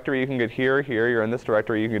this directory, you can get here, here, you're in this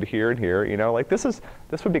directory, you can get here and here, you know, like this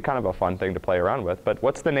would be kind of a fun thing to play around with, but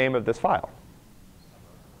what's the name of this file?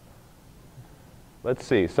 Let's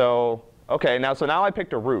see, so, okay, so now I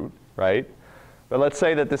picked a root, right? But let's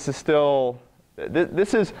say that this is still,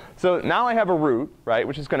 so now I have a root, right,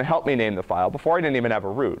 which is going to help me name the file. Before I didn't even have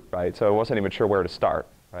a root, right, so I wasn't even sure where to start,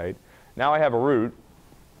 right? Now I have a root.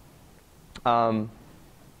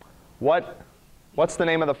 What's the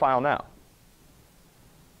name of the file now?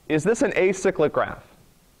 Is this an acyclic graph?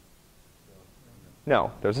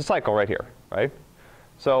 No, there's a cycle right here, right?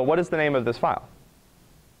 So what is the name of this file?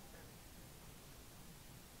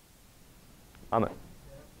 Amit.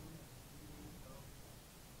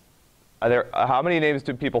 Are there, how many names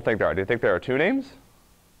do people think there are? Do you think there are 2 names?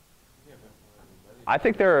 I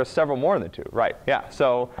think there are several more than 2, right? Yeah,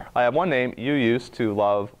 so I have one name, you used to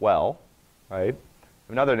love well, right?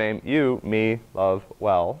 Another name, you, me, love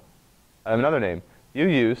well. I have another name, you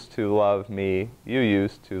used to love me, you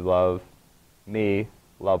used to love me,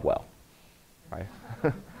 love well, right?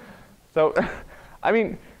 So, I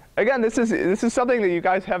mean, again, this is something that you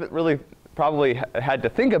guys haven't really probably had to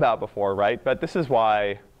think about before, right? But this is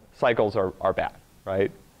why cycles are bad,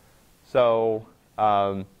 right? So,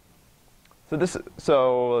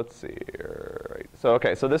 so let's see here, right? So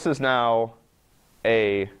okay, so this is now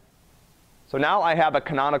so now I have a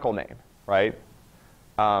canonical name, right?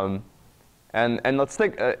 And let's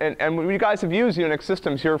think, and when you guys have used Unix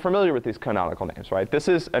systems, you're familiar with these canonical names, right? This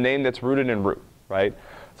is a name that's rooted in root, right?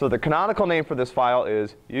 So the canonical name for this file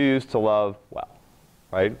is you used to love well,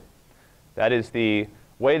 right? That is the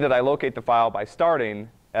way that I locate the file by starting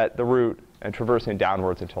at the root and traversing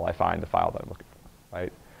downwards until I find the file that I'm looking for,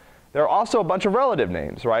 right? There are also a bunch of relative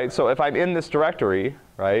names, right? So if I'm in this directory,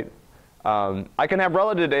 right, I can have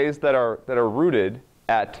relative names that are rooted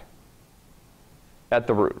at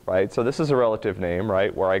the root, right? So this is a relative name,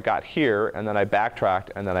 right, where I got here, and then I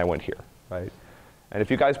backtracked, and then I went here, right? And if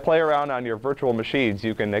you guys play around on your virtual machines,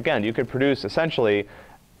 you can, again, you could produce essentially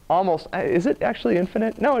almost, is it actually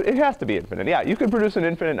infinite? No, it has to be infinite. Yeah, you can produce an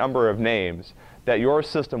infinite number of names that your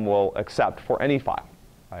system will accept for any file,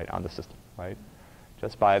 right, on the system, right?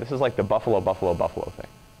 Just by, this is like the buffalo thing,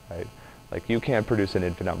 right? Like you can produce an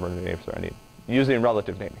infinite number of names or any, using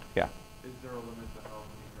relative naming, yeah. Is there a limit to how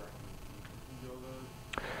many directions you can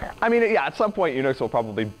go those? I mean, yeah, at some point Unix will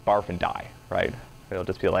probably barf and die, right? It'll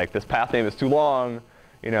just be like, this path name is too long,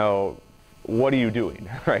 you know, what are you doing,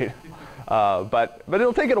 right? But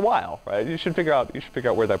it'll take it a while, right? You should figure out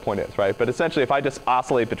where that point is, right? But essentially, if I just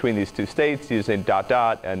oscillate between these 2 states using ...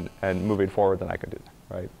 and moving forward, then I can do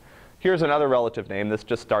that, right? Here's another relative name. This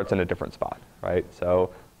just starts in a different spot, right?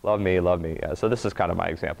 So love me. Yeah. So this is kind of my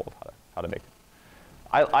example of how to make it.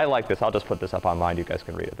 I like this. I'll just put this up online. You guys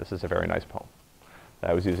can read it. This is a very nice poem that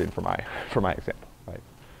I was using for my example, right?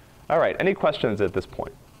 All right. Any questions at this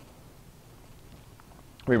point?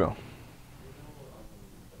 Remo.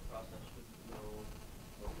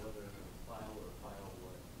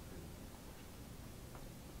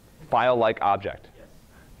 File-like object.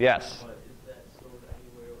 Yes. But is that stored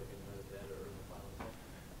anywhere, like in metadata or in the file itself?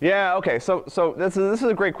 Yeah. Okay. So this is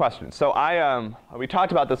a great question. So we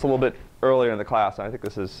talked about this a little bit earlier in the class, and I think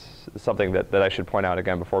this is something that I should point out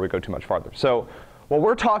again before we go too much farther. So what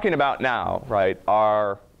we're talking about now, right,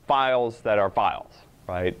 are files that are files,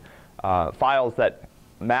 right? Files that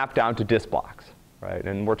map down to disk blocks, right?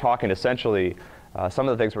 And we're talking essentially. Some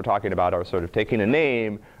of the things we're talking about are sort of taking a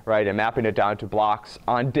name, right, and mapping it down to blocks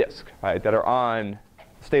on disk, right, that are on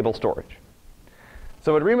stable storage.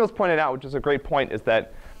 So what Remo's pointed out, which is a great point, is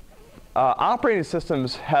that operating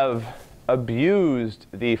systems have abused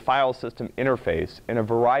the file system interface in a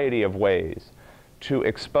variety of ways to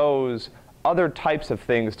expose other types of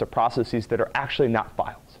things to processes that are actually not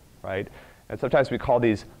files, right? And sometimes we call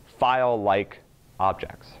these file-like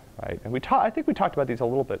objects, right? And I think we talked about these a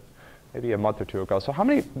little bit maybe a month or 2 ago. So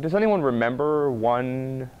does anyone remember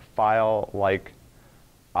one file-like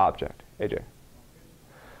object? AJ?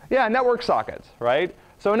 Yeah, network sockets, right?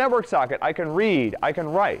 So a network socket, I can read, I can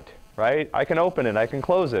write, right? I can open it, I can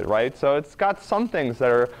close it, right? So it's got some things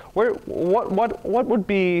that are, what would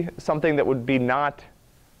be something that would be not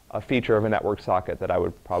a feature of a network socket that I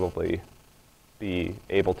would probably be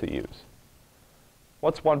able to use?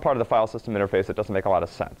 What's one part of the file system interface that doesn't make a lot of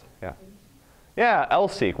sense? Yeah. Yeah,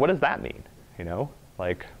 lseek. What does that mean? You know,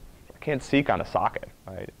 like I can't seek on a socket,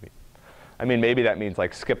 right? I mean, maybe that means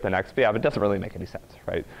like skip the next. Yeah, but it doesn't really make any sense,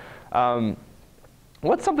 right?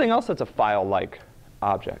 What's something else that's a file-like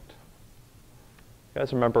object? You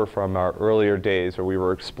guys remember from our earlier days where we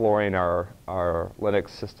were exploring our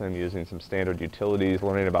Linux system using some standard utilities,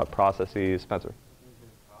 learning about processes? Spencer?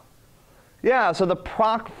 Yeah, so the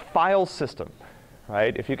proc file system,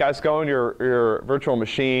 right? If you guys go in your virtual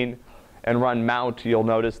machine and run mount, you'll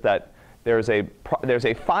notice that there's a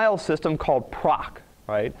file system called proc,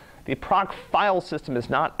 right? The proc file system is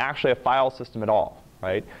not actually a file system at all,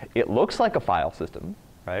 right? It looks like a file system,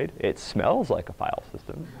 right? It smells like a file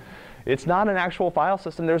system. It's not an actual file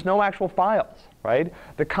system. There's no actual files, right?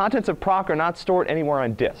 The contents of proc are not stored anywhere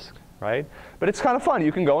on disk, right? But it's kind of fun.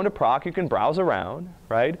 You can go into proc, you can browse around,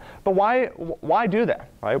 right? But why do that,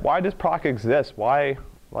 right? Why does proc exist? Why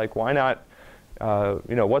not,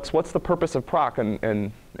 you know, what's the purpose of proc,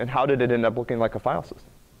 and how did it end up looking like a file system?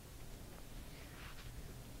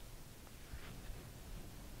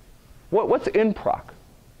 What's in proc?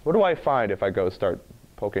 What do I find if I go start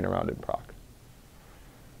poking around in proc?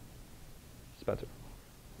 Spencer.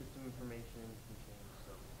 System information can change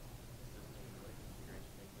some system like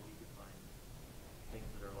configuration things, but you can find things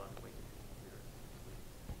that are a lot of weight to computer.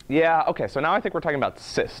 Yeah, okay, so now I think we're talking about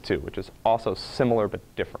sys too, which is also similar but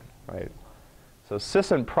different, right? So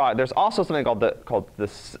sys and proc, there's also something called the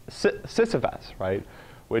sysfs, right?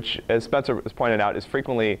 Which, as Spencer was pointed out, is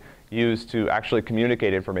frequently used to actually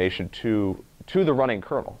communicate information to the running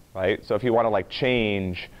kernel, right? So if you want to like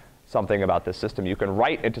change something about this system, you can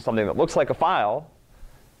write into something that looks like a file,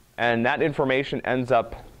 and that information ends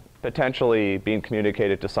up potentially being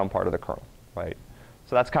communicated to some part of the kernel, right?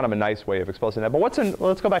 So that's kind of a nice way of exposing that. But what's in, well,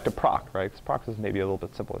 let's go back to proc, right? Because proc is maybe a little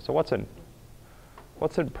bit simpler. So what's in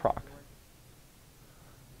proc?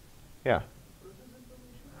 Yeah.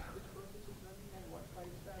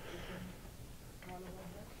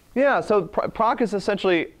 Yeah, so proc is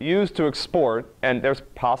essentially used to export, and there's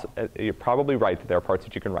you're probably right that there are parts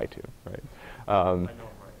that you can write to, right? I know I'm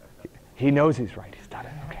right. He knows he's right. He's done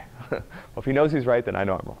it. Okay. Well, if he knows he's right, then I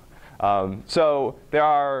know I'm wrong. So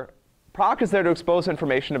proc is there to expose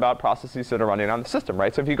information about processes that are running on the system,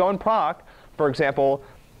 right? So if you go in proc, for example,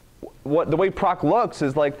 the way proc looks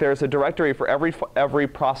is like there's a directory for every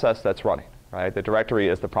process that's running. Right? The directory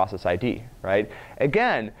is the process ID, right?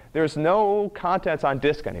 Again, there's no contents on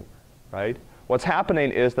disk anymore, right? What's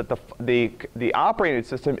happening is that the operating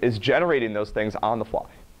system is generating those things on the fly,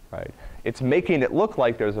 right? It's making it look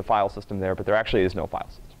like there's a file system there, but there actually is no file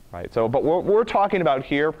system, right? So, but what we're talking about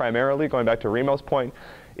here primarily, going back to Remo's point,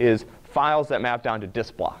 is files that map down to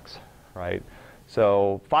disk blocks, right?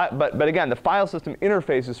 So, but again, the file system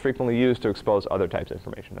interface is frequently used to expose other types of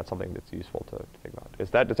information. That's something that's useful to think about. Does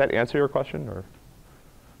that answer your question, or?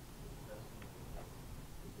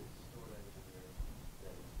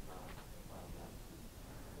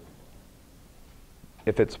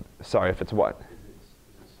 If it's what? Is it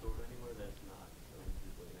stored anywhere that's not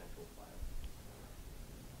an actual file?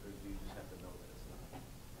 Or do you just have to know that it's not?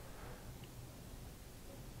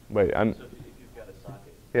 Wait, So if you've got a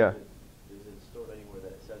socket, yeah. Is it stored anywhere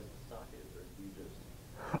that it says it's a socket, or do you just?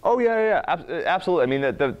 Oh yeah, absolutely. I mean,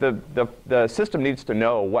 the system needs to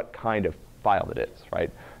know what kind of file it is, right?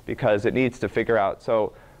 Because it needs to figure out,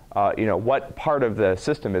 so you know, what part of the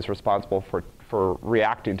system is responsible for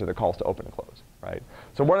reacting to the calls to open and close, right?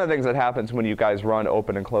 So one of the things that happens when you guys run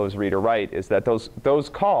open and close, read or write, is that those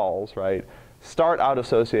calls, right, start out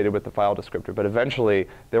associated with the file descriptor, but eventually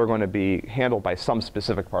they're going to be handled by some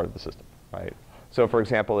specific part of the system, right? So for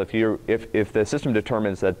example, if the system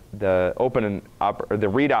determines that the the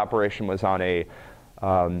read operation was on a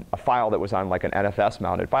file that was on like an NFS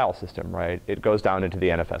mounted file system, right, it goes down into the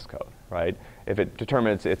NFS code, right? If it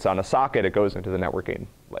determines it's on a socket, it goes into the networking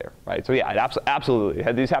layer, right? So yeah,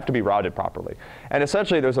 absolutely, these have to be routed properly. And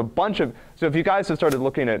essentially there's a bunch of, so if you guys have started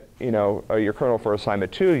looking at, you know, your kernel for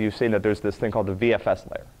assignment 2, you've seen that there's this thing called the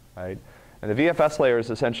VFS layer, right? And the VFS layer is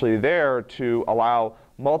essentially there to allow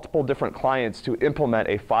multiple different clients to implement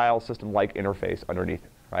a file system-like interface underneath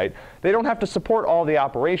it, right? They don't have to support all the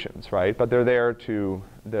operations, right? But they're there to,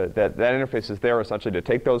 that interface is there essentially to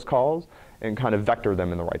take those calls and kind of vector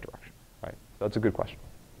them in the right direction, right? So that's a good question.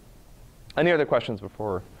 Any other questions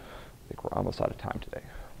before, I think we're almost out of time today.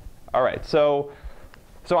 All right, so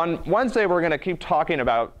on Wednesday, we're going to keep talking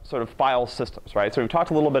about sort of file systems, right? So we've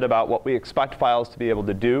talked a little bit about what we expect files to be able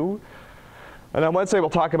to do. And on Wednesday, we'll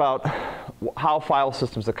talk about how file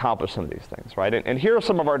systems accomplish some of these things, right? And here are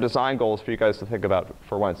some of our design goals for you guys to think about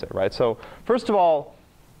for Wednesday, right? So first of all,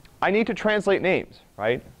 I need to translate names,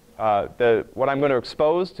 right? What I'm going to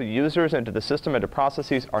expose to users and to the system and to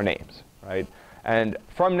processes are names, right? And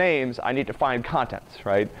from names, I need to find contents,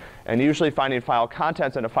 right? And usually finding file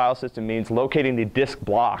contents in a file system means locating the disk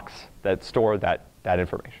blocks that store that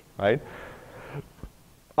information, right?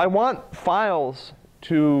 I want files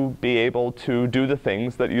to be able to do the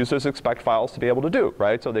things that users expect files to be able to do,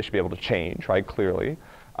 right? So they should be able to change, right, clearly.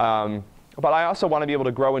 But I also want to be able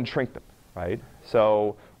to grow and shrink them, right?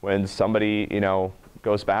 So when somebody,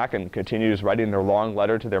 goes back and continues writing their long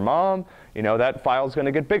letter to their mom, that file is going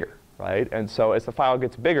to get bigger, right? And so as the file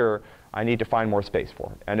gets bigger, I need to find more space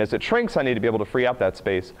for it. And as it shrinks, I need to be able to free up that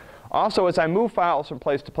space. Also, as I move files from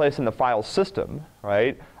place to place in the file system,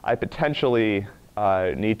 right, I potentially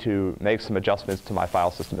need to make some adjustments to my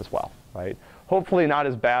file system as well, right? Hopefully not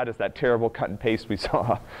as bad as that terrible cut and paste we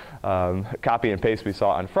saw, copy and paste we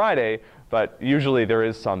saw on Friday, but usually there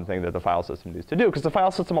is something that the file system needs to do, because the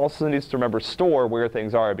file system also needs to remember store where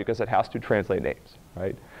things are, because it has to translate names,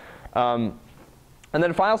 right? And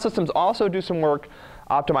then file systems also do some work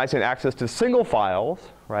optimizing access to single files,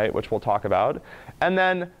 right, which we'll talk about. And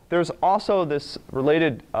then there's also this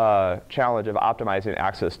related challenge of optimizing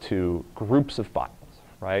access to groups of files,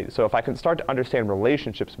 right? So if I can start to understand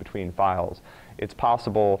relationships between files, it's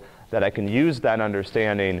possible that I can use that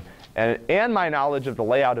understanding and my knowledge of the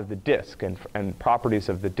layout of the disk and properties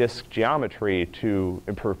of the disk geometry to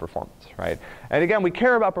improve performance, right? And again, we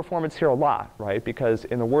care about performance here a lot, right? Because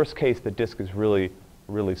in the worst case, the disk is really,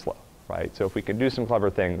 really slow, right? So if we can do some clever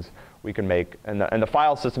things, we can make, and the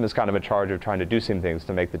file system is kind of in charge of trying to do some things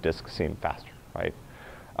to make the disk seem faster, right?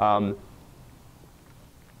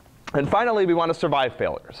 And finally, we want to survive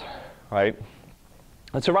failures, right?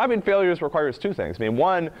 And surviving failures requires two things. I mean,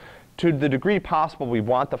 one, to the degree possible, we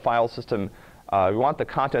want the file system, we want the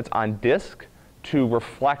contents on disk to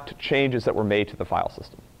reflect changes that were made to the file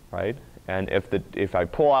system, right? And if I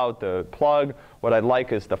pull out the plug, what I'd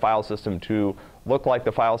like is the file system to look like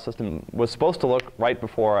the file system was supposed to look right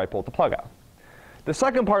before I pulled the plug out. The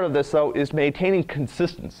second part of this, though, is maintaining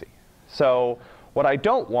consistency. So what I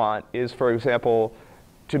don't want is, for example,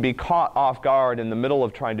 to be caught off guard in the middle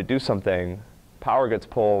of trying to do something, power gets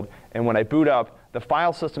pulled, and when I boot up, the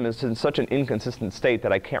file system is in such an inconsistent state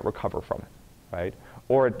that I can't recover from it, right?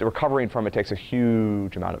 Or recovering from it takes a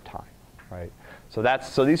huge amount of time, right?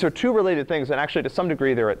 So these are two related things, and actually to some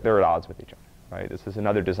degree they're at odds with each other, right? This is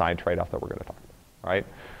another design trade-off that we're going to talk about, right?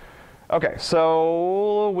 Okay,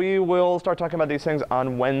 so we will start talking about these things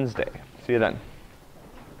on Wednesday. See you then.